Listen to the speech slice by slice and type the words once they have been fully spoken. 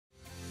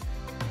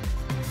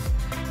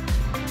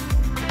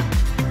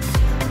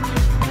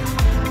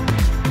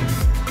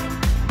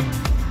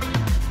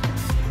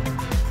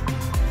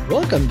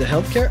Welcome to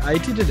Healthcare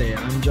IT Today.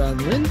 I'm John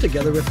Lynn,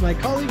 together with my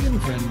colleague and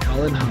friend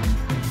Colin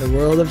Hung. The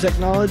world of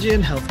technology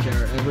and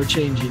healthcare are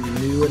ever-changing in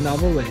new and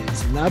novel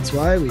ways, and that's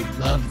why we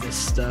love this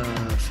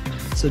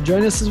stuff. So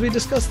join us as we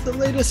discuss the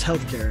latest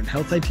healthcare and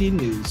health IT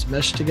news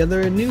meshed together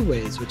in new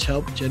ways which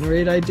help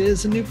generate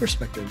ideas and new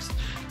perspectives.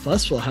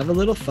 Plus, we'll have a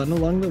little fun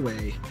along the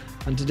way.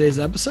 On today's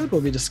episode, we'll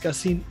be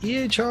discussing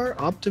EHR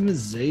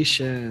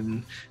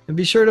Optimization. And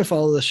be sure to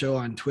follow the show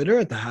on Twitter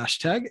at the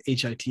hashtag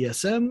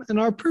HITSM and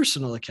our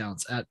personal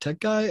accounts at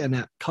TechGuy and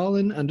at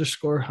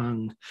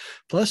Colin_Hung.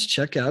 Plus,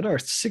 check out our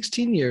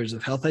 16 years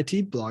of health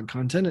IT blog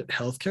content at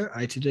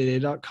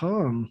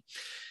healthcareittoday.com.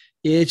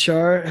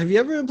 EHR, have you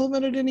ever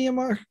implemented an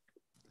EHR?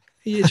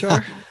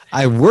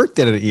 I worked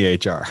at an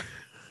EHR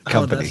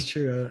company. Oh, that's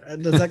true.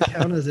 Does that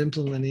count as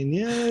implementing?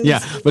 Yes.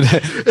 Yeah, but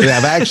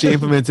I've actually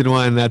implemented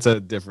one. That's a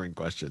different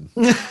question.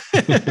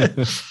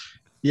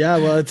 Yeah,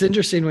 well, it's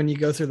interesting when you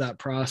go through that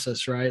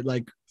process, right?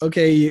 Like,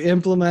 okay, you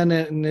implement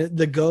it and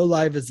the go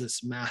live is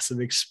this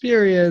massive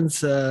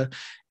experience. I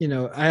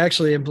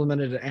actually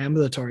implemented an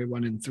ambulatory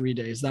one in 3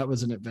 days. That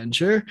was an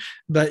adventure.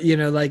 But,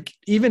 like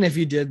even if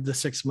you did the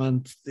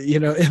 6-month,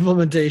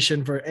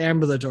 implementation for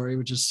ambulatory,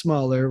 which is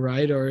smaller,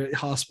 right? Or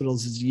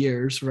hospitals is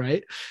years,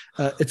 right?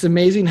 It's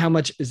amazing how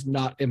much is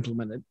not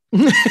implemented.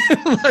 And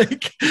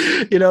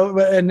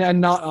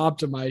not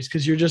optimized,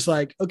 because you're just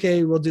like,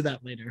 okay, we'll do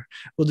that later.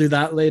 We'll do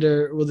that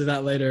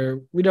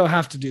later. We don't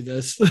have to do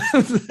this.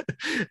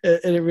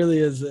 And it really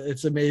is.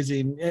 It's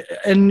amazing.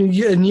 And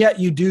yet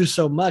you do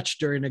so much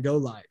during a go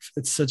live.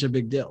 It's such a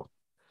big deal.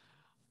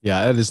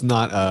 Yeah, it is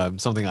not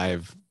something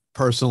I've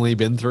personally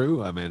been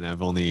through. I mean,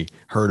 I've only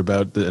heard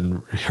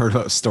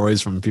about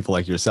stories from people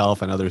like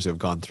yourself and others who have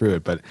gone through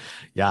it. But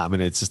yeah, I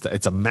mean,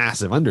 it's a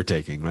massive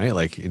undertaking, right?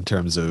 Like in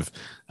terms of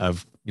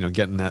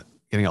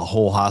getting a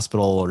whole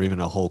hospital or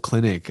even a whole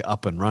clinic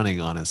up and running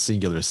on a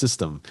singular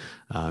system,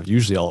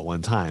 usually all at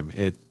one time.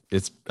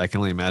 I can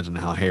only imagine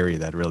how hairy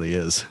that really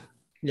is.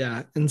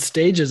 Yeah. And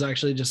stages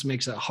actually just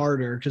makes it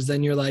harder, because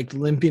then you're like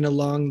limping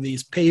along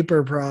these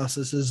paper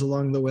processes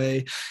along the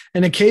way.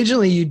 And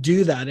occasionally you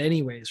do that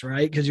anyways,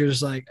 right? Because you're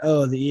just like,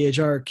 oh, the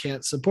EHR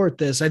can't support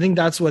this. I think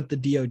that's what the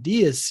DoD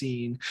is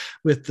seeing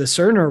with the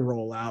Cerner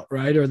rollout,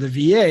 right? Or the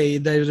VA.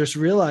 They're just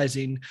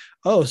realizing,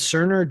 oh,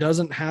 Cerner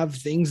doesn't have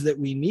things that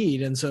we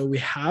need. And so we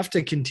have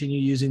to continue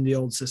using the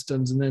old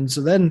systems. And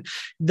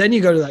then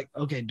you go to like,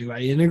 okay, do I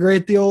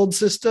integrate the old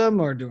system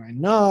or do I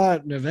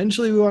not? And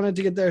eventually we want it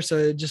to get there. So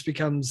it just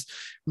becomes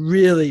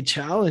really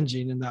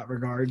challenging in that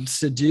regard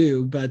to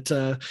do. But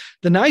the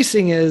nice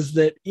thing is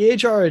that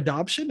EHR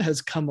adoption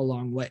has come a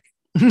long way.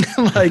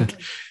 Like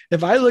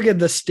if I look at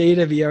the state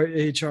of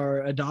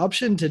EHR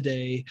adoption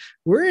today,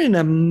 we're in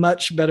a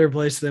much better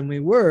place than we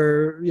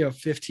were,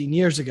 15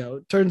 years ago.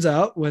 It turns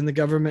out when the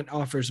government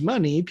offers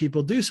money,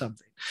 people do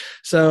something.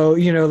 So,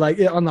 like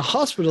on the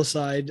hospital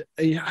side,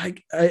 I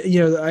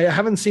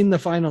haven't seen the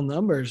final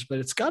numbers, but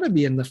it's got to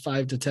be in the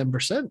 5 to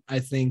 10%, I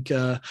think,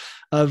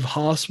 of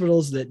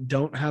hospitals that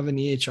don't have an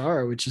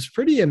EHR, which is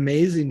pretty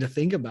amazing to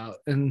think about.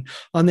 And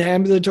on the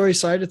ambulatory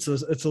side, it's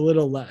a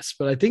little less,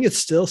 but I think it's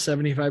still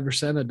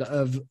 75%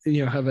 of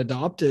have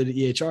adopted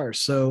EHR.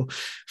 So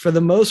for the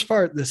most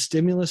part, the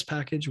stimulus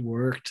package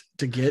worked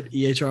to get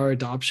EHR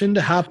adoption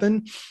to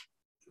happen.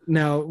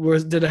 Now,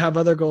 did it have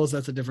other goals?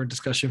 That's a different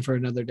discussion for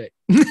another day.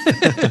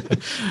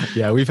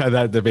 Yeah, we've had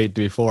that debate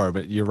before,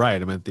 but you're right.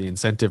 I mean, the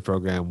incentive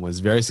program was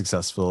very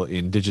successful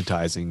in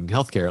digitizing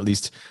healthcare, at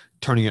least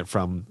turning it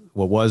from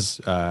what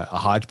was a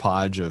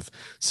hodgepodge of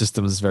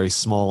systems, very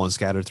small and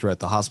scattered throughout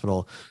the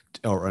hospital,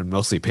 or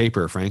mostly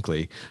paper,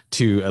 frankly,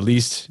 to at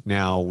least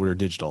now we're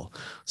digital.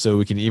 So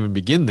we can even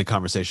begin the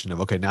conversation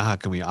of, okay, now how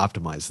can we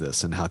optimize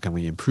this and how can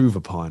we improve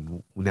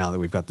upon now that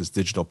we've got this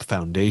digital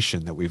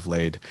foundation that we've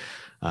laid,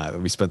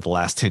 we spent the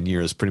last 10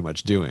 years pretty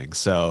much doing.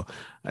 So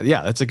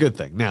yeah, that's a good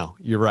thing. Now,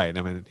 you're right.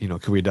 I mean,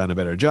 could we have done a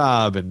better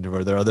job? And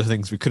were there other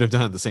things we could have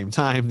done at the same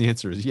time? The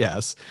answer is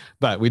yes.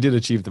 But we did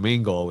achieve the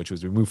main goal, which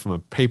was we moved from a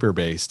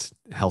paper-based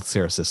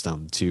healthcare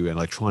system to an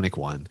electronic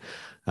one.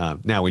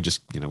 Now we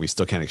just, we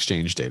still can't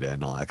exchange data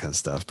and all that kind of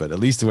stuff. But at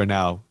least we're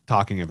now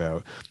talking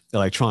about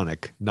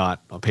electronic,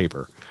 not on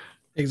paper.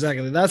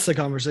 Exactly. That's the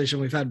conversation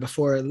we've had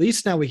before. At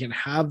least now we can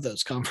have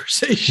those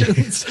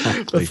conversations.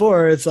 Exactly.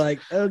 Before it's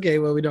like, okay,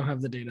 well, we don't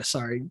have the data.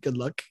 Sorry. Good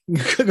luck.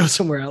 Go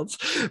somewhere else.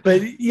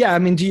 But yeah, I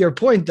mean, to your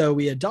point, though,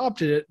 we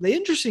adopted it. The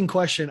interesting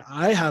question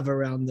I have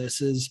around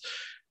this is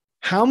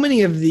how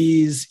many of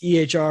these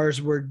EHRs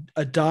were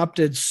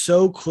adopted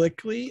so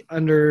quickly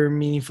under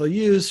meaningful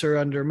use or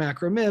under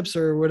macro MIPS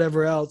or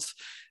whatever else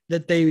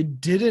that they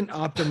didn't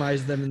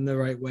optimize them in the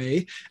right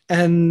way.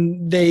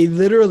 And they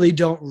literally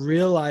don't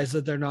realize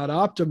that they're not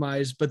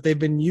optimized, but they've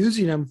been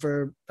using them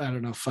for,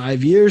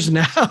 5 years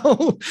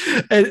now.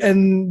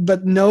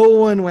 but no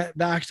one went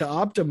back to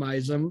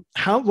optimize them.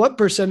 What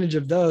percentage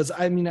of those?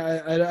 I mean,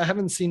 I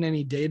haven't seen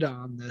any data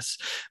on this,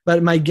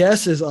 but my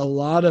guess is a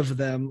lot of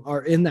them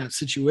are in that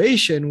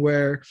situation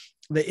where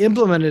They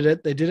implemented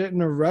it, they did it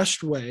in a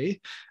rushed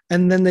way,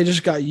 and then they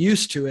just got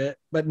used to it,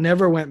 but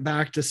never went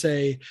back to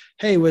say,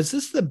 hey, was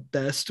this the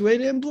best way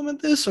to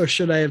implement this, or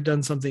should I have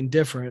done something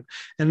different?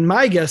 And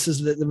my guess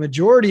is that the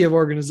majority of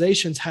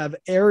organizations have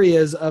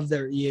areas of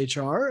their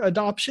EHR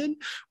adoption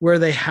where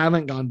they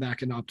haven't gone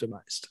back and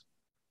optimized.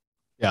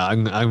 Yeah,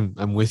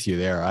 I'm with you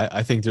there.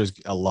 I think there's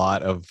a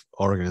lot of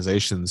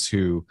organizations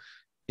who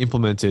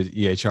implemented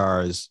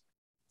EHRs,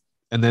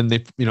 and then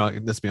they,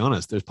 let's be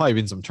honest, there's probably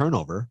been some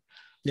turnover.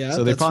 Yeah,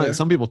 So that's fair.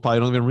 some people probably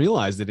don't even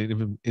realize they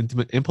didn't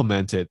even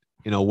implement it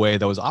in a way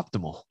that was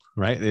optimal,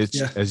 right? It's,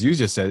 Yeah. as you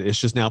just said, it's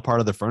just now part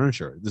of the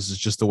furniture. This is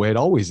just the way it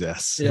always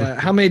is. Yeah.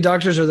 How many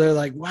doctors are there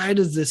like, why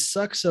does this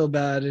suck so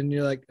bad? And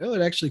you're like, oh,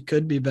 it actually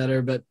could be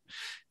better, but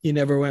you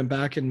never went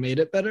back and made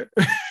it better.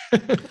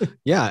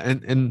 Yeah.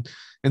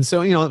 And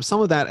so,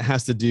 some of that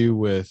has to do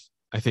with,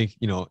 I think,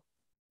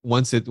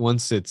 once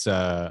it's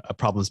a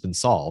problem's been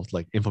solved,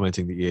 like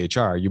implementing the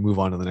EHR, you move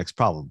on to the next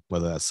problem,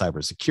 whether that's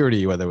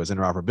cybersecurity, whether it was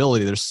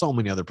interoperability. There's so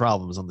many other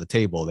problems on the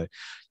table that,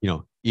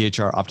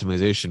 EHR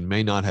optimization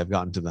may not have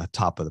gotten to the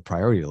top of the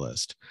priority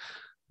list.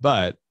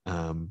 But,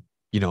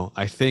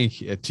 I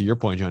think to your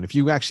point, John, if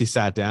you actually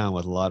sat down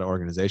with a lot of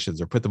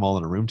organizations or put them all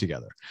in a room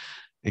together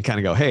and kind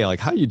of go, hey, like,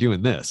 how are you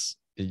doing this?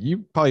 You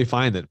probably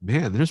find that,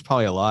 man, there's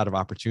probably a lot of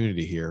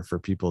opportunity here for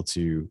people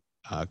to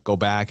go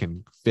back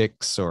and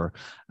fix or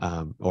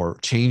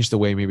change the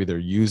way maybe they're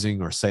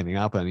using or setting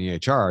up an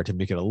EHR to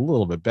make it a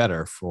little bit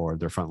better for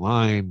their front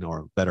line,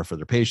 or better for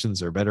their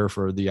patients, or better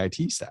for the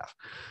IT staff.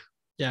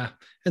 Yeah.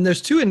 And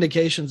there's two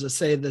indications that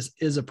say this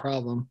is a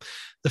problem.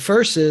 The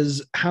first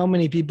is how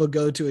many people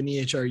go to an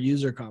EHR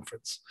user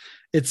conference.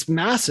 It's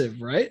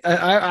massive, right?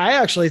 I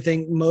actually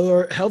think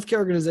more healthcare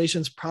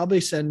organizations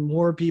probably send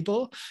more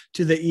people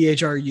to the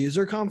EHR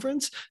user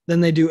conference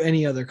than they do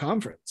any other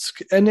conference.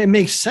 And it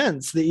makes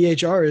sense. The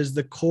EHR is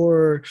the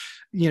core,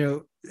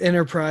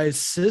 enterprise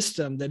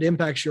system that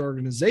impacts your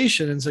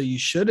organization. And so you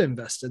should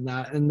invest in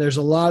that. And there's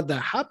a lot that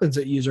happens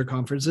at user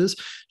conferences.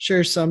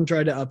 Sure, some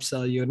try to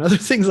upsell you and other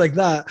things like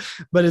that.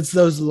 But it's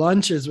those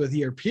lunches with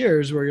your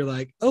peers where you're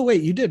like, oh,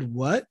 wait, you did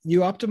what?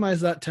 You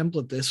optimized that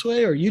template this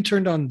way, or you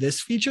turned on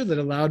this feature that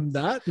allowed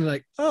that. And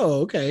like,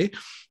 oh, okay,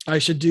 I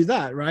should do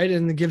that. Right.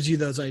 And it gives you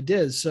those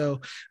ideas. So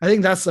I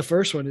think that's the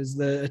first one, is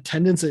the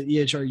attendance at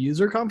EHR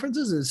user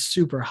conferences is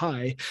super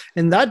high.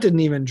 And that didn't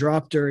even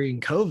drop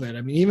during COVID.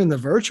 I mean, even the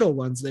virtual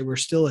ones, they were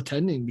still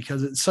attending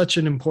because it's such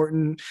an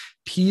important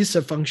piece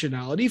of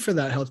functionality for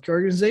that healthcare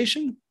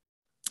organization.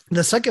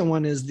 The second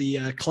one is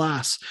the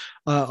class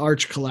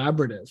Arch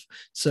Collaborative.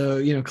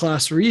 So,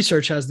 class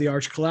research has the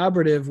Arch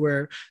Collaborative,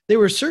 where they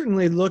were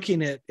certainly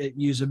looking at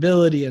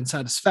usability and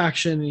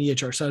satisfaction and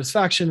EHR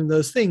satisfaction and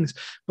those things.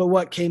 But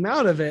what came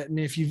out of it, and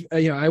if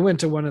I went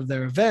to one of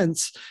their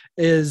events,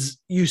 is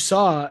you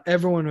saw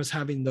everyone was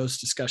having those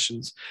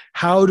discussions.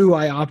 How do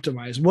I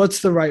optimize?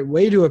 What's the right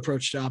way to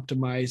approach to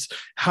optimize?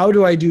 How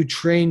do I do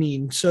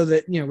training so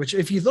that, which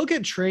if you look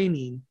at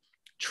training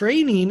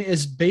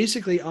is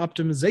basically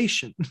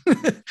optimization.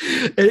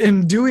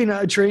 And doing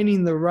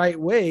training the right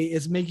way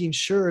is making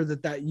sure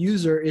that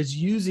user is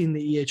using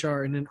the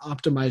EHR in an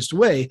optimized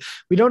way.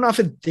 We don't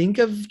often think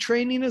of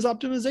training as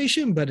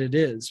optimization, but it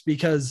is,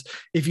 because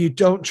if you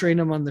don't train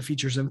them on the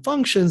features and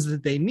functions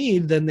that they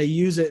need, then they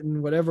use it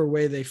in whatever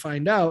way they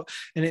find out,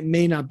 and it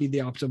may not be the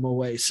optimal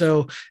way.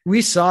 So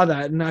we saw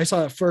that, and I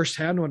saw it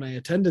firsthand when I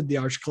attended the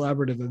Arch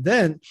Collaborative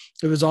event.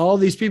 It was all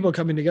these people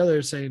coming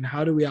together saying,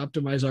 how do we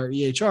optimize our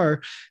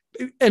EHR?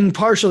 And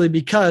partially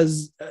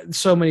because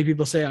so many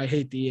people say, I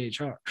hate the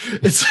EHR.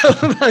 And so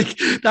like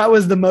that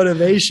was the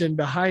motivation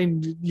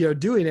behind,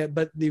 doing it.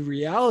 But the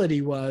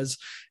reality was,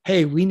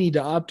 hey, we need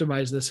to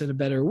optimize this in a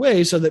better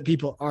way so that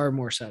people are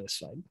more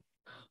satisfied.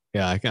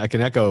 Yeah, I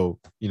can echo,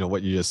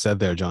 what you just said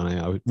there, John.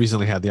 I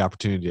recently had the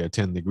opportunity to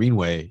attend the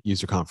Greenway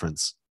user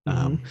conference.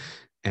 Mm-hmm.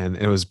 And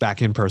it was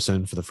back in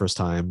person for the first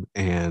time.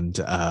 And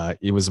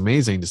it was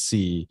amazing to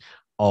see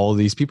all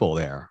these people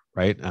there,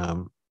 right?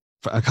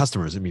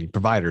 Customers,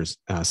 providers,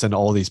 send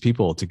all these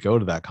people to go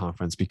to that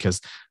conference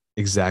because,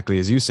 exactly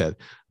as you said,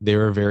 they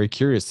were very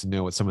curious to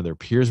know what some of their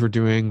peers were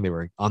doing. They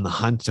were on the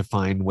hunt to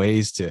find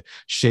ways to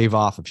shave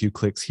off a few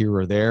clicks here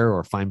or there,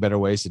 or find better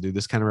ways to do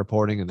this kind of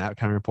reporting and that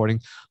kind of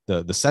reporting.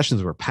 The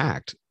sessions were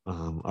packed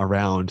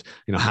around,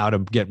 how to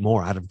get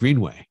more out of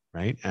Greenway,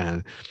 right?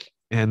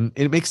 And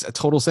it makes a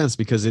total sense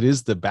because it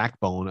is the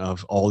backbone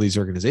of all these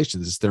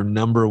organizations. It's their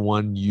number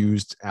one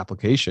used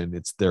application.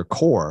 It's their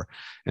core.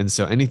 And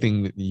so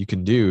anything that you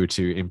can do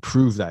to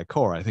improve that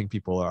core, I think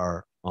people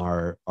are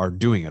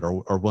doing it,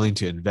 or willing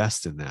to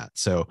invest in that.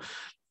 So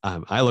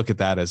I look at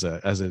that as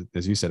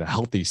you said, a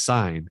healthy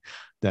sign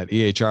that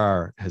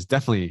EHR has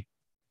definitely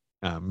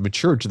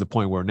matured to the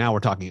point where now we're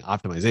talking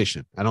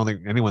optimization. I don't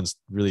think anyone's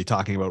really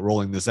talking about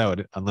rolling this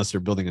out unless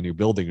they're building a new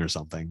building or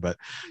something. But,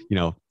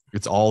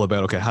 it's all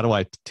about, okay, how do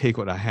I take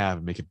what I have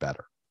and make it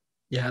better?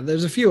 Yeah,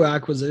 there's a few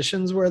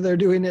acquisitions where they're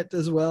doing it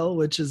as well,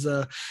 which is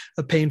a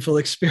painful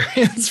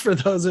experience for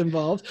those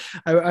involved.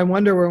 I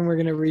wonder when we're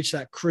going to reach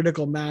that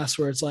critical mass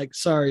where it's like,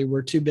 sorry,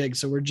 we're too big,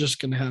 so we're just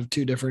going to have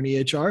two different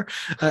EHR.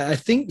 I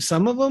think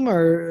some of them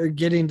are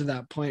getting to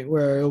that point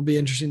where it'll be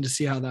interesting to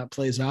see how that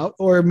plays out,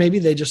 or maybe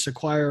they just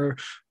acquire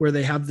where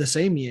they have the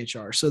same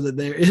EHR so that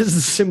there is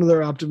a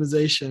similar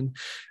optimization.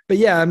 But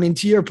yeah, I mean,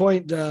 to your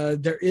point,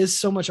 there is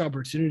so much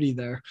opportunity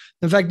there.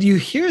 In fact, you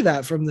hear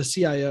that from the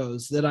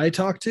CIOs that I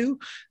talk to.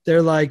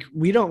 They're like,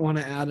 we don't want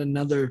to add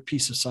another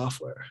piece of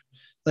software.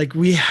 Like,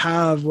 we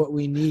have what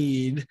we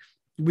need.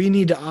 We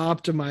need to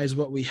optimize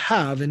what we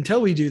have.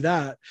 Until we do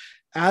that,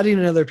 adding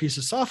another piece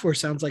of software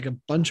sounds like a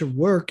bunch of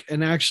work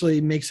and actually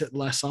makes it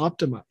less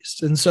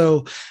optimized. And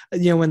so,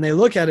 when they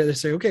look at it, they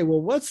say, okay,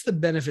 well, what's the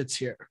benefits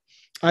here?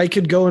 I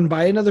could go and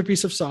buy another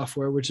piece of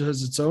software, which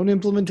has its own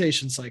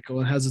implementation cycle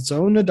and has its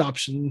own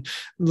adoption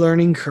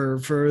learning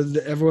curve for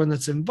everyone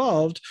that's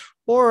involved.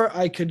 Or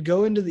I could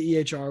go into the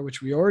EHR,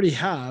 which we already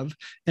have,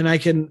 and I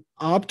can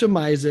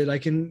optimize it. I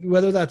can,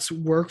 whether that's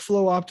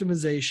workflow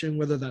optimization,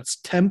 whether that's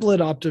template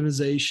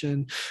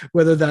optimization,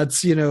 whether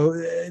that's, the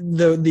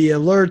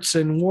alerts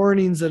and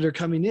warnings that are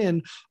coming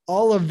in,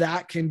 all of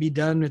that can be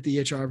done with the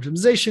EHR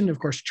optimization. Of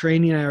course,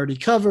 training I already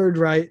covered,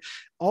 right?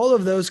 All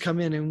of those come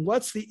in, and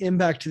what's the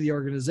impact to the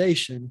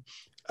organization?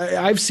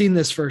 I've seen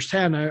this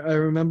firsthand. I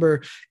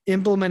remember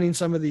implementing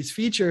some of these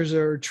features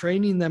or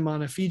training them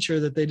on a feature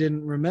that they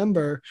didn't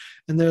remember.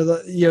 And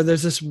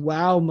there's this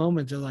wow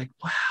moment. They're like,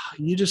 wow,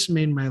 you just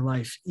made my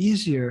life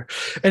easier.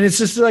 And it's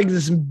just like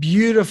this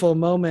beautiful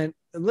moment,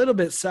 a little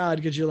bit sad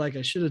because you're like,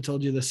 I should have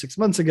told you this 6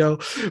 months ago,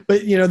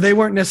 but they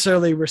weren't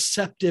necessarily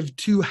receptive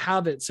to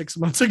have it 6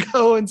 months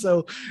ago. And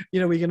so, we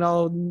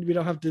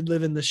don't have to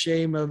live in the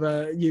shame of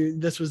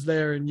this was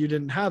there and you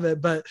didn't have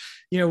it. But,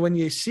 when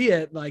you see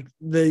it, like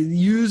the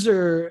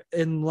user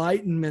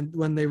enlightenment,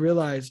 when they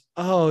realize,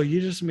 oh,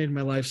 you just made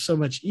my life so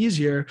much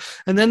easier.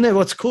 And then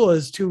what's cool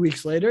is 2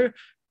 weeks later,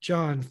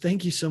 John,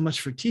 thank you so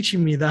much for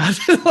teaching me that.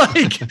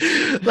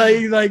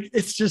 like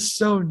it's just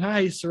so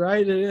nice,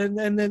 right? And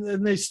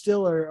then they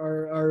still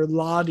are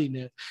lauding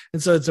it.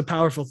 And so it's a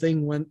powerful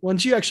thing when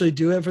once you actually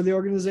do it for the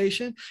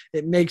organization,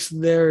 it makes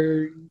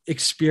their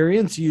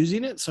experience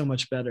using it so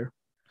much better.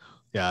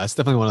 Yeah, that's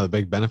definitely one of the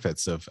big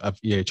benefits of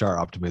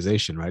EHR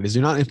optimization, right? Is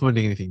you're not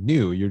implementing anything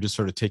new. You're just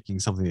sort of taking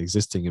something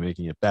existing and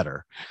making it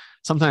better.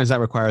 Sometimes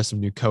that requires some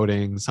new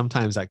coding.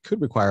 Sometimes that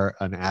could require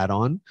an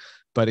add-on,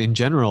 but in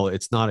general,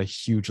 it's not a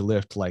huge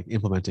lift like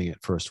implementing it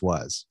first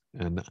was.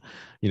 And,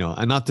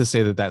 and not to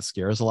say that that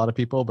scares a lot of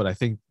people, but I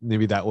think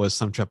maybe that was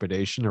some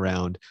trepidation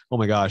around, oh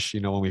my gosh,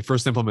 when we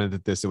first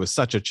implemented this, it was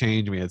such a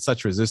change. We had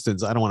such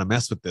resistance. I don't want to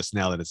mess with this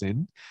now that it's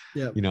in,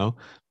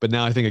 but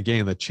now I think,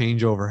 again, the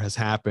changeover has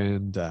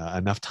happened.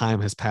 Enough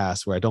time has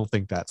passed where I don't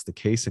think that's the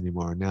case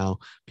anymore. Now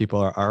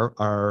people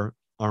are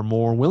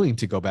more willing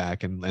to go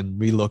back and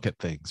relook at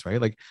things,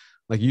 right?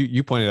 Like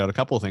you pointed out a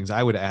couple of things.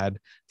 I would add,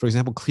 for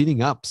example,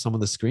 cleaning up some of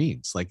the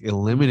screens, like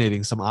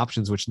eliminating some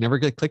options which never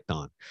get clicked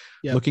on,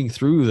 looking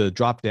through the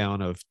drop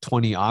down of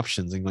 20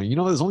 options and going,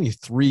 there's only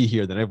 3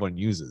 here that everyone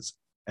uses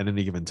at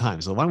any given time.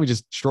 So why don't we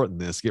just shorten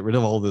this, get rid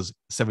of all those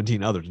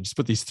 17 others and just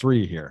put these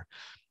 3 here?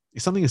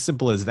 It's something as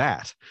simple as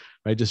that,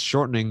 right? Just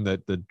shortening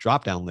the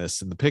drop down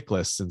lists and the pick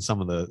lists in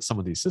some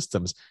of these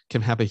systems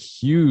can have a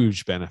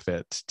huge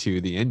benefit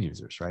to the end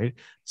users, right?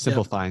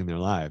 Simplifying their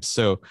lives.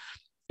 So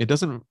it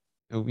doesn't,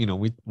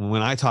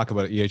 when I talk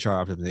about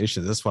EHR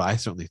optimization, that's what I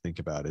certainly think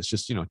about. It's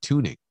just,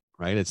 tuning,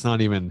 right? It's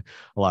not even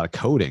a lot of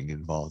coding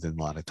involved in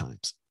a lot of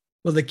times.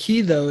 Well, the key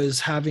though is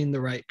having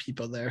the right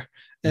people there.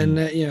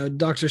 And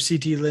Dr.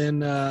 C.T.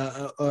 Lin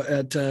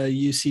at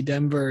UC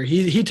Denver,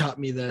 he taught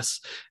me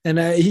this, and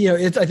I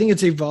think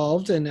it's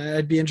evolved, and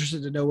I'd be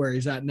interested to know where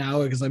he's at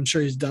now because I'm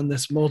sure he's done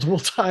this multiple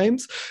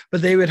times.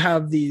 But they would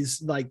have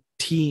these like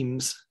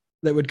teams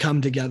that would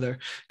come together,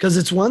 because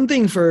it's one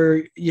thing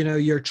for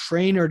your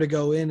trainer to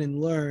go in and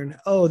learn,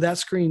 oh, that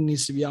screen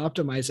needs to be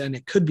optimized, and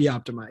it could be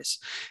optimized.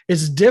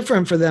 It's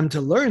different for them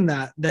to learn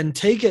that, then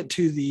take it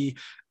to the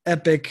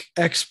Epic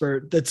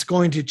expert that's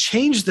going to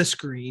change the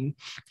screen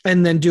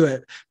and then do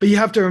it. But you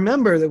have to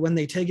remember that when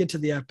they take it to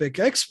the Epic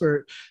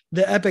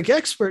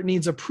expert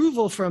needs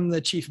approval from the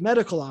chief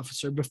medical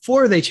officer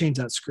before they change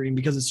that screen,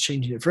 because it's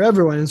changing it for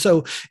everyone. And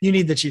so you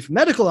need the chief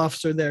medical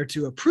officer there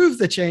to approve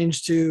the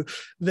change to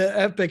the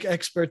Epic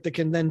expert that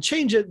can then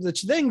change it,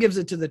 which then gives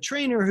it to the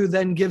trainer, who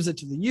then gives it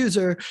to the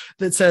user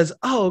that says,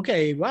 oh,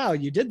 okay, wow,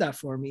 you did that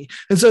for me.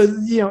 And so,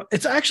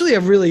 it's actually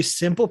a really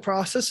simple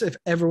process if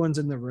everyone's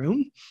in the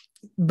room.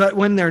 But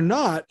when they're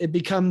not, it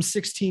becomes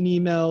 16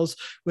 emails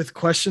with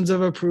questions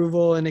of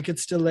approval, and it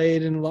gets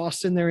delayed and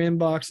lost in their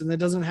inbox, and that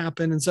doesn't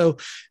happen. And so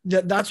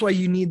that's why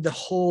you need the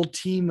whole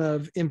team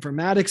of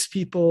informatics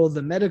people,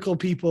 the medical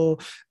people,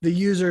 the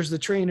users, the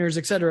trainers,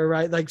 et cetera,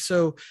 right? Like,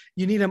 so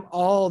you need them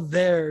all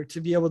there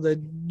to be able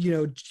to,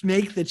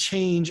 make the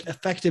change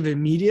effective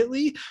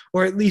immediately,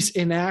 or at least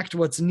enact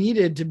what's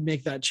needed to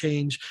make that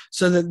change,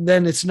 so that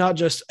then it's not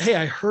just, hey,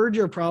 I heard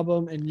your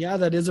problem, and yeah,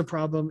 that is a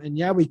problem, and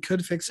yeah, we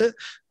could fix it,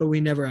 but we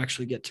never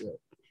actually get to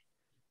it.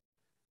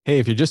 Hey,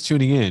 if you're just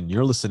tuning in,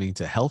 you're listening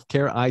to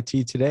Healthcare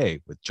IT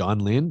Today with John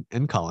Lin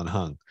and Colin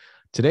Hung.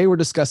 Today, we're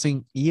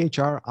discussing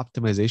EHR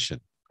optimization.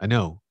 I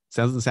know, it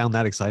doesn't sound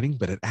that exciting,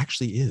 but it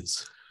actually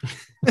is.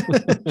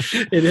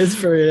 It is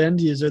for an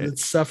end user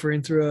that's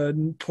suffering through a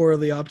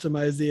poorly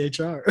optimized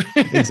EHR.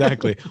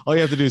 Exactly. All you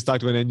have to do is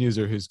talk to an end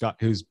user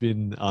who's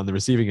been on the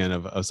receiving end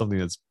of something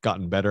that's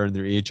gotten better in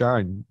their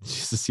EHR, and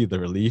just to see the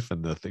relief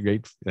and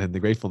the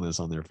gratefulness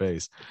on their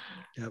face.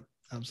 Yep,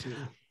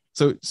 absolutely.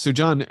 So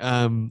John,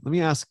 let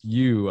me ask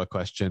you a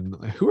question.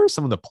 Who are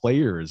some of the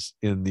players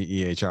in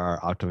the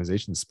EHR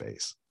optimization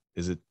space?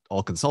 Is it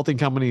all consulting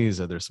companies?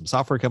 Are there some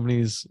software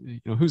companies?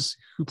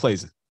 Who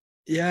plays it?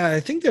 Yeah, I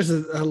think there's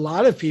a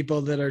lot of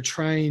people that are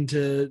trying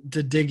to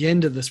dig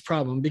into this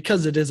problem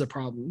because it is a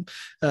problem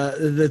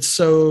that's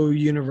so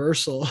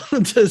universal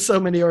to so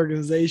many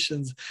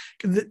organizations.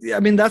 I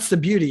mean, that's the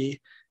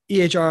beauty.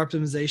 EHR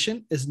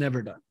optimization is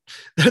never done.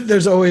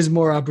 There's always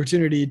more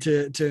opportunity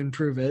to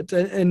improve it.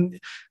 And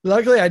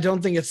luckily, I don't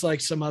think it's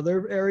like some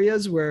other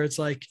areas where it's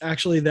like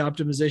actually the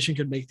optimization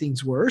could make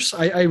things worse.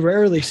 I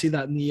rarely see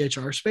that in the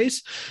EHR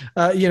space,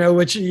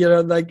 which,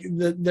 like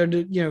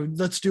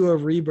let's do a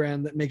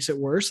rebrand that makes it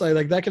worse.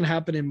 Like that can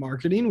happen in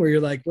marketing where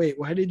you're like, wait,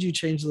 why did you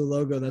change the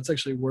logo? That's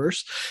actually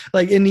worse.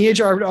 Like in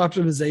EHR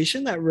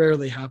optimization, that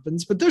rarely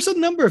happens, but there's a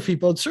number of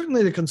people,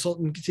 certainly the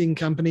consulting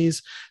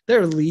companies,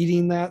 they're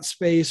leading that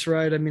space,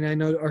 right? I mean, I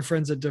know our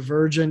friends at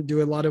Divergent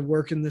do a lot of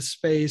work in this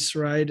space,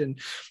 right? And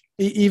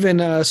even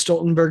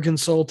Stoltenberg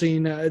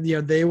Consulting,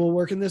 they will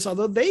work in this,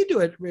 although they do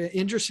it,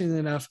 interestingly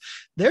enough,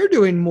 they're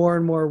doing more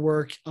and more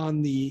work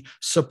on the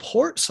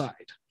support side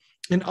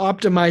and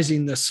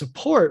optimizing the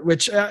support,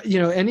 which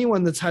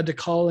anyone that's had to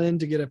call in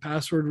to get a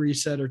password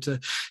reset or to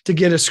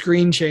get a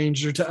screen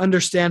changed or to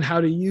understand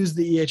how to use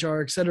the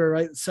EHR, et cetera,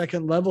 right?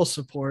 Second level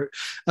support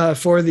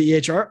for the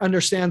EHR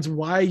understands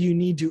why you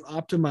need to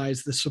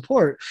optimize the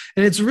support.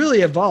 And it's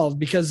really evolved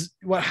because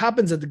what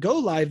happens at the go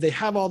live, they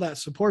have all that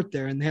support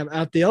there and they have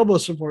at the elbow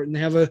support and they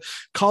have a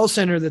call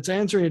center that's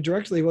answering it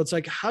directly. Well, it's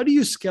like, how do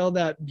you scale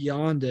that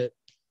beyond it?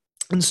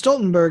 And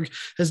Stoltenberg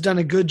has done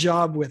a good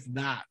job with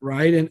that,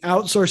 right? And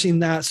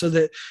outsourcing that so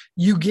that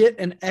you get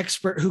an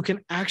expert who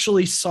can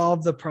actually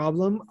solve the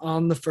problem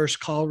on the first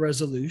call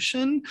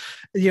resolution.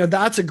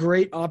 That's a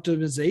great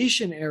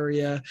optimization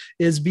area,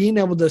 is being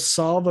able to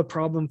solve a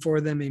problem for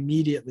them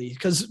immediately.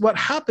 Because what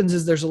happens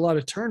is there's a lot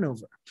of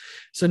turnover.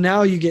 So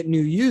now you get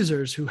new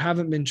users who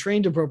haven't been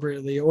trained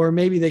appropriately, or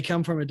maybe they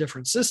come from a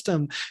different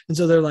system. And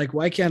so they're like,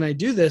 why can't I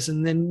do this?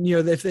 And then,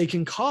 if they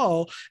can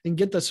call and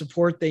get the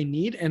support they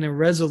need and a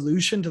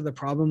resolution to the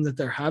problem that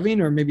they're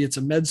having, or maybe it's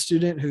a med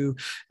student who,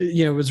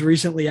 was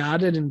recently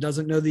added and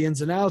doesn't know the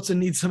ins and outs and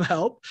needs some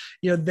help,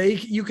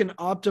 you can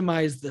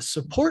optimize the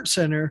support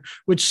center,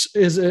 which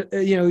is,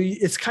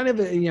 it's kind of,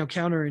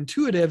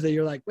 counterintuitive that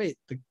you're like, wait,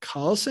 the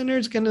call center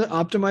is going to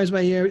optimize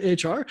my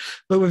HR.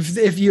 But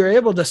if you're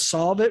able to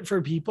solve it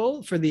for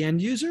people, for the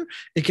end user,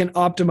 it can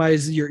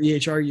optimize your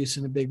EHR use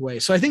in a big way.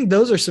 So I think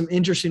those are some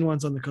interesting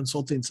ones on the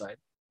consulting side.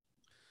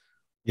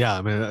 Yeah,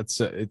 I mean,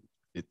 that's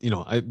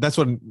that's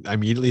what I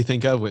immediately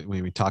think of when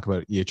we talk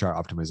about EHR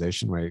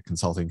optimization, right?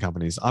 Consulting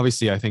companies.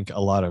 Obviously, I think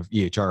a lot of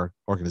EHR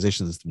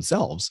organizations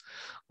themselves,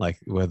 like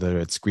whether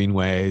it's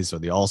Greenways or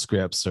the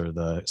Allscripts or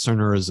the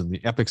Cerners and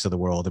the Epics of the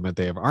world, I mean,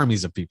 they have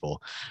armies of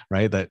people,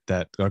 right?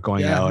 That are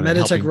going out and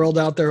helping. Meditech rolled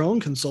out their own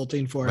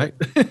consulting for right?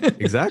 it.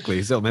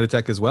 Exactly. So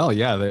Meditech as well.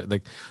 Yeah,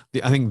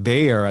 I think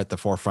they are at the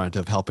forefront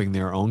of helping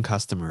their own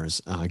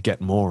customers get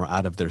more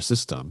out of their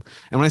system.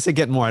 And when I say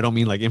get more, I don't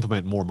mean like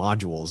implement more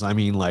modules. I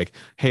mean like,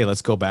 hey,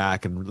 let's go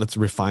back and let's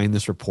refine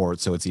this report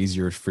so it's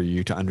easier for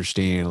you to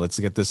understand. Let's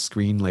get this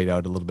screen laid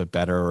out a little bit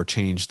better, or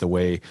change the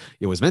way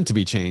it was meant to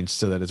be changed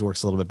so that it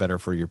works a little bit better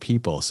for your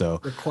people. So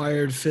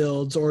required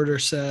fields, order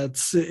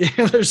sets.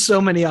 There's so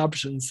many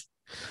options.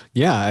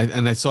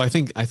 Yeah, so I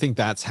think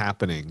that's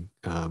happening.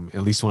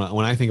 At least when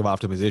I think of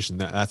optimization,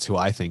 that's who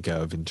I think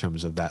of in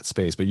terms of that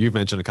space. But you've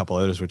mentioned a couple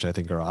others which I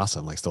think are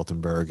awesome, like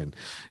Stoltenberg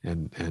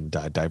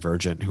and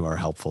Divergent, who are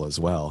helpful as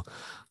well.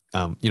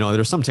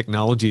 There's some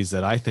technologies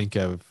that I think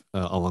of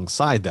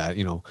alongside that.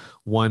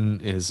 One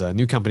is a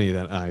new company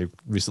that I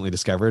recently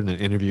discovered and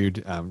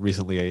interviewed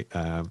recently.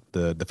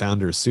 The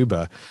founder is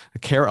Suba,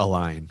 Care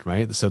Align,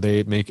 right? So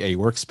they make a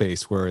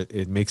workspace where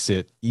it makes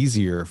it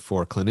easier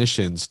for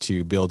clinicians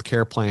to build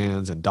care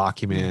plans and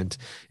document,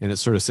 and it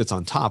sort of sits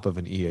on top of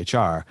an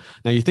EHR.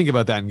 Now you think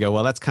about that and go,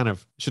 well, that's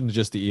shouldn't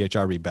just the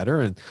EHR be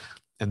better? And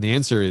the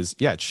answer is,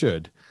 yeah, it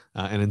should.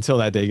 And until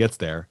that day gets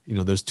there,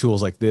 there's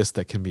tools like this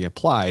that can be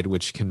applied,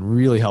 which can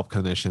really help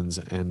clinicians.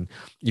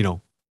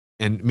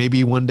 And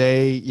maybe one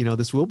day,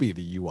 this will be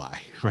the UI,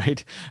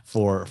 right,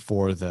 for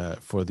the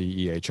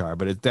EHR.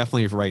 But it's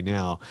definitely, for right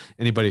now,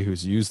 anybody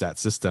who's used that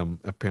system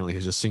apparently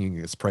is just singing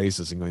its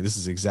praises and going, this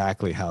is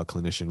exactly how a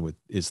clinician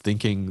is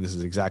thinking. This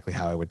is exactly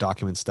how I would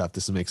document stuff.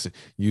 This makes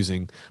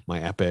using my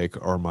Epic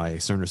or my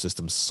Cerner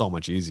system so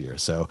much easier.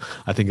 So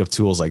I think of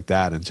tools like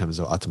that in terms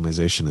of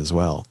optimization as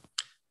well.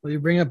 Well, you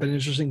bring up an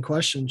interesting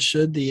question.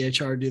 Should the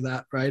EHR do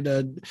that, right?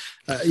 The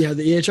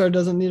EHR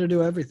doesn't need to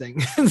do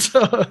everything. And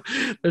so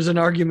there's an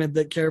argument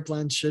that care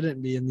plans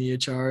shouldn't be in the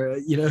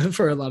EHR,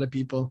 for a lot of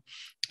people.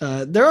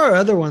 There are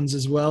other ones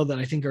as well that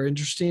I think are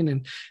interesting.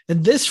 And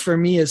this for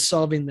me is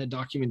solving the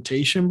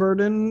documentation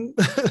burden,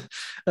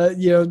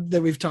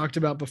 that we've talked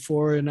about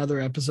before in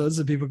other episodes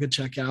that people could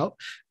check out.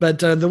 But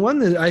the one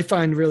that I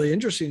find really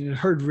interesting and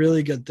heard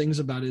really good things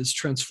about is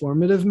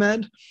transformative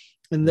med.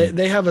 And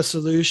they have a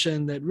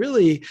solution that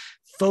really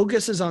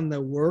focuses on the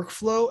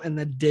workflow and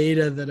the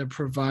data that a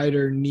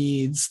provider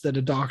needs, that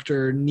a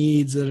doctor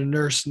needs, that a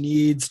nurse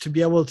needs to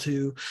be able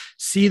to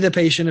see the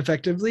patient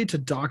effectively, to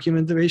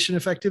document the patient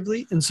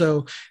effectively. And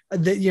so,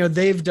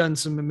 they've done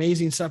some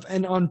amazing stuff.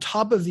 And on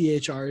top of the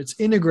EHR, it's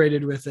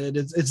integrated with it.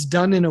 It's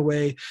done in a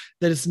way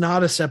that it's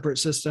not a separate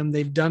system.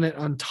 They've done it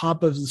on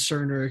top of the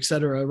Cerner, et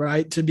cetera,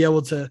 right? To be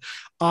able to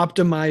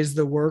optimize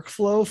the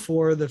workflow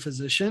for the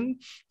physician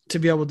to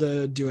be able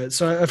to do it.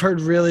 So I've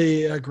heard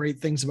really great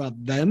things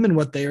about them and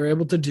what they are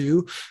able to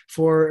do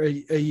for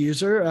a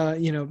user.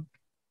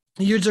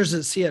 Users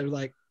that see it are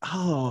like,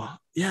 oh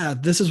yeah,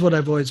 this is what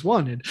I've always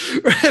wanted,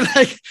 right?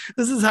 Like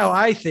this is how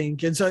I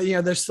think. And so,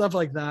 there's stuff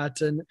like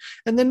that. And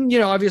then,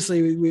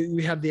 obviously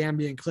we have the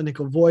ambient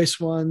clinical voice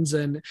ones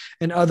and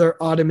other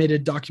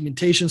automated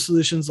documentation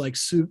solutions like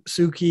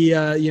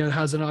Suki,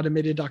 has an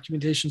automated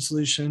documentation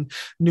solution.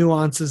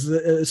 Nuance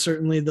is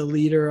certainly the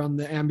leader on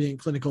the ambient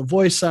clinical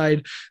voice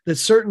side that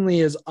certainly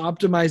is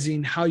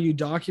optimizing how you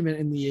document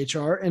in the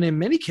EHR. And in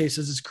many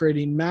cases, it's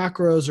creating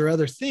macros or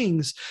other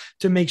things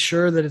to make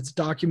sure that it's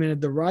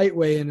documented the right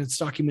way and it's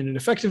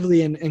documented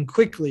effectively and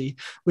quickly,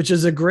 which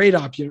is a great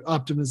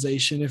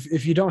optimization.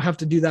 If you don't have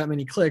to do that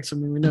many clicks, I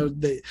mean, we know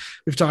that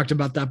we've talked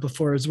about that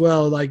before as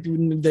well, like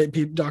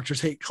that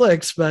doctors hate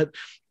clicks, but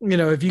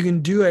if you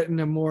can do it in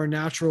a more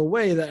natural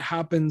way that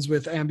happens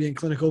with ambient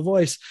clinical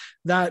voice,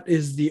 that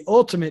is the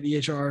ultimate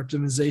EHR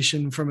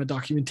optimization from a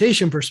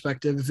documentation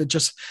perspective. If it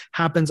just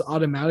happens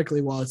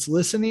automatically while it's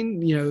listening,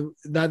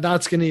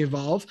 that's going to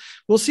evolve.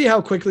 We'll see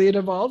how quickly it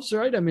evolves,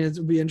 right? I mean,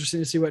 it'll be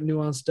interesting to see what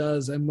Nuance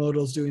does, and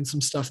Modal's doing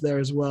some stuff there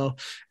as well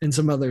and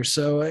some others.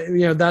 So,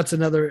 that's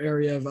another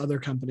area of other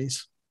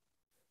companies.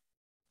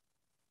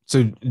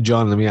 So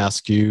John, let me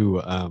ask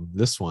you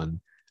this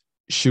one.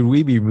 Should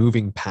we be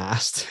moving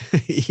past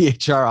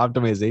EHR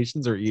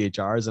optimizations or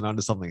EHRs and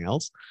onto something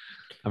else?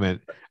 I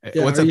mean,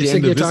 what's at the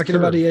end of this talking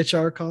curve? About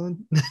EHR,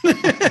 Colin?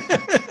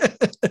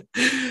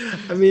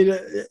 I mean,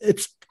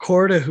 it's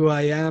core to who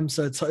I am.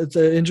 So it's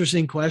an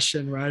interesting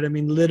question, right? I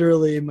mean,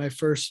 literally my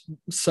first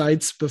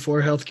sites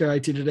before Healthcare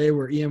IT Today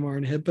were EMR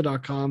and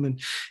HIPAA.com and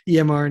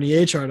EMR and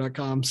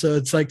EHR.com. So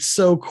it's like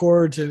so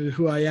core to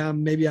who I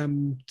am. Maybe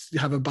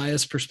have a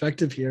biased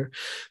perspective here,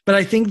 but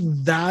I think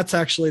that's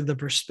actually the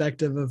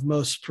perspective of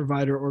most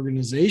provider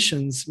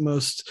organizations,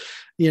 most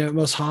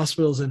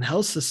hospitals and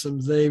health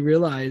systems. They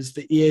realize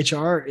the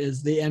EHR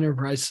is the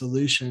enterprise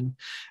solution.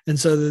 And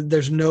so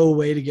there's no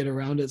way to get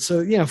around it.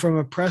 So, from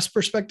a press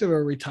perspective,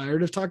 are we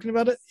tired of talking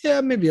about it?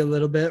 Yeah, maybe a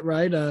little bit,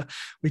 right?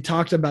 We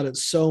talked about it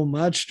so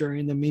much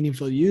during the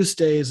meaningful use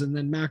days and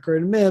then macro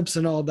and MIPS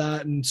and all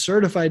that and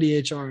certified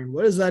EHR. And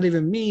what does that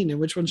even mean? And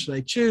which one should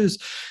I choose?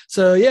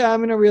 So yeah, I'm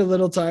going to be a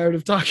little tired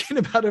of talking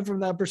about it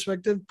from that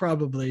perspective,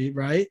 probably,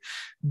 right?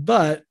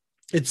 But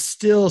it's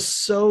still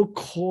so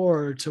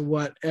core to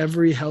what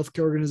every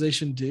healthcare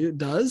organization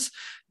does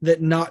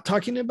that not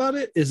talking about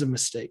it is a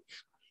mistake.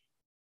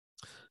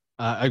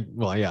 I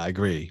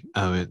agree.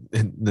 And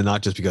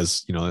not just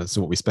because, that's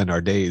what we spend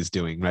our days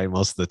doing, right?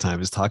 Most of the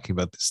time is talking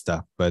about this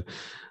stuff. But,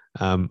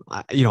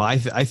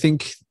 I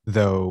think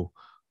though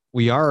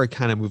we are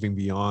kind of moving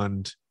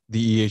beyond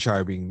the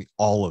EHR being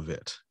all of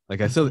it. Like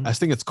I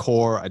think it's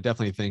core. I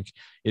definitely think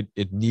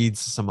it needs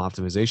some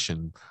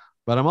optimization.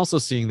 But I'm also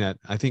seeing that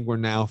I think we're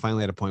now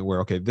finally at a point where,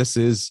 okay,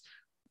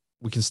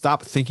 we can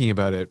stop thinking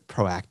about it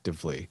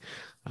proactively,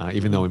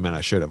 even though we might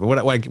not should have. But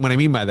what I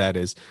mean by that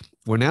is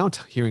we're now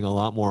hearing a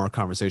lot more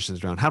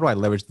conversations around how do I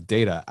leverage the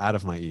data out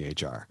of my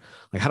EHR?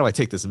 Like, how do I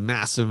take this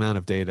massive amount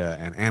of data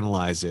and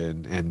analyze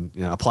it and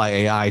apply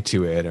AI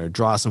to it or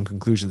draw some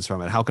conclusions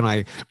from it? How can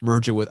I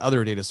merge it with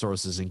other data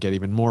sources and get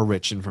even more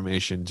rich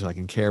information so I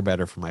can care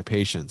better for my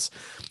patients?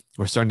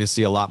 We're starting to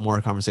see a lot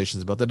more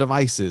conversations about the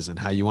devices and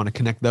how you want to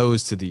connect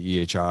those to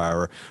the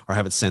EHR or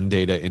have it send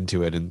data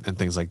into it and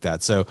things like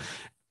that. So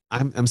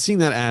I'm seeing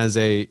that as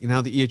the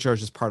EHR is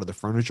just part of the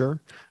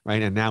furniture,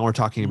 right? And now we're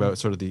talking about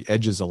sort of the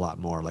edges a lot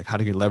more. Like, how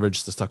do you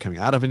leverage the stuff coming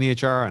out of an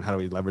EHR, and how do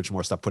we leverage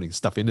more stuff putting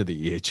stuff into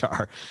the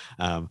EHR,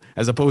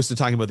 as opposed to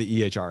talking about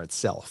the EHR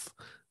itself?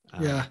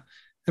 Yeah.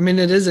 I mean,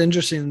 it is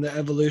interesting, the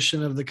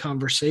evolution of the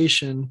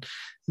conversation,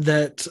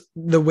 that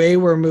the way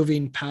we're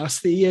moving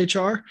past the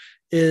EHR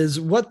is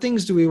what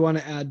things do we want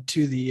to add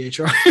to the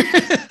EHR?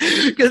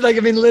 Because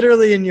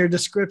literally in your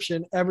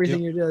description,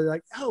 everything you're doing,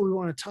 like, oh, we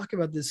want to talk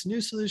about this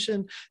new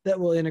solution that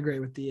will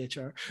integrate with the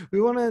EHR.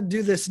 We want to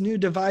do this new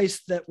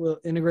device that will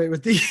integrate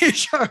with the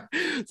EHR.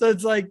 So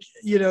it's like,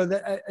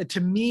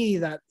 to me,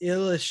 that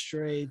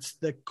illustrates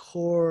the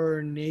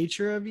core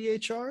nature of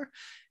EHR.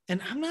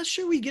 And I'm not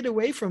sure we get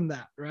away from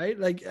that, right?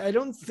 Like, I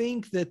don't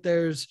think that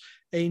there's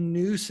a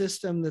new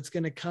system that's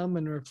going to come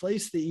and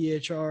replace the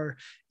EHR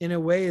in a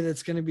way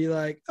that's going to be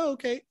like, oh,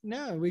 okay,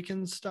 now we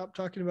can stop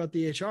talking about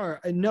the EHR.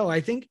 No,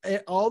 I think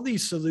all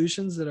these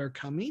solutions that are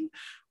coming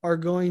are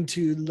going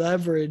to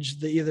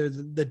leverage either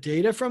the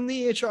data from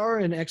the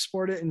EHR and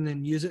export it and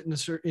then use it in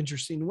a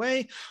interesting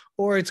way,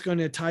 or it's going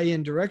to tie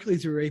in directly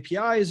through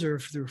APIs or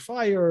through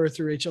FHIR or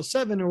through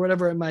HL7 or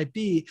whatever it might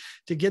be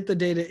to get the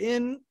data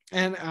in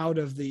and out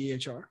of the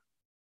EHR.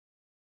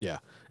 Yeah.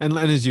 And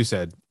as you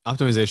said,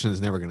 optimization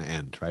is never going to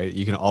end, right?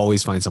 You can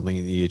always find something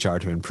in the EHR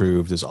to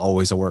improve. There's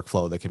always a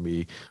workflow that can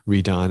be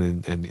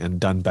redone and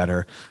done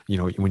better. You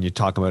know, when you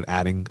talk about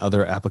adding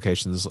other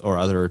applications or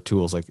other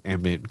tools like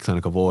ambient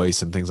clinical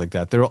voice and things like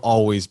that, there will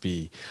always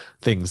be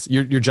things.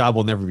 Your job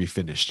will never be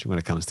finished when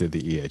it comes to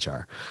the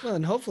EHR. Well,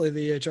 and hopefully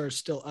the EHR is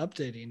still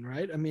updating,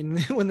 right? I mean,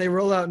 when they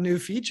roll out new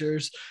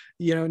features,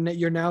 you know,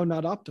 you're now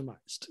not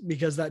optimized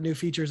because that new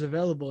feature is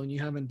available and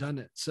you haven't done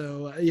it.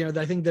 So, you know,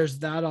 I think there's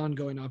that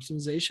ongoing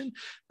optimization,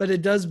 but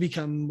it does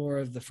become more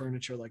of the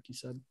furniture, like you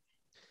said.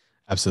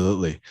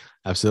 Absolutely.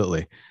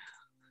 Absolutely.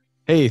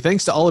 Hey,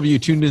 thanks to all of you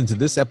tuned into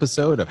this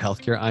episode of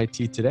Healthcare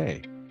IT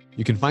Today.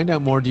 You can find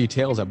out more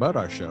details about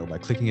our show by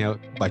checking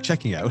out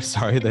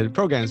the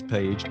programs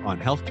page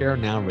on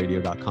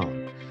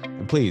healthcarenowradio.com.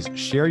 And please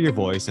share your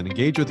voice and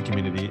engage with the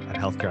community at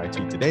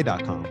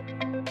healthcareittoday.com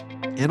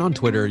and on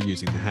Twitter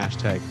using the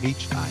hashtag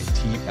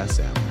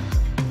HITSM.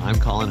 I'm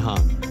Colin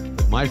Hung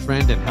with my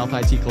friend and Health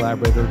IT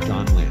collaborator,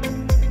 John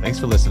Lynn. Thanks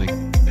for listening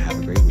and have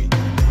a great week.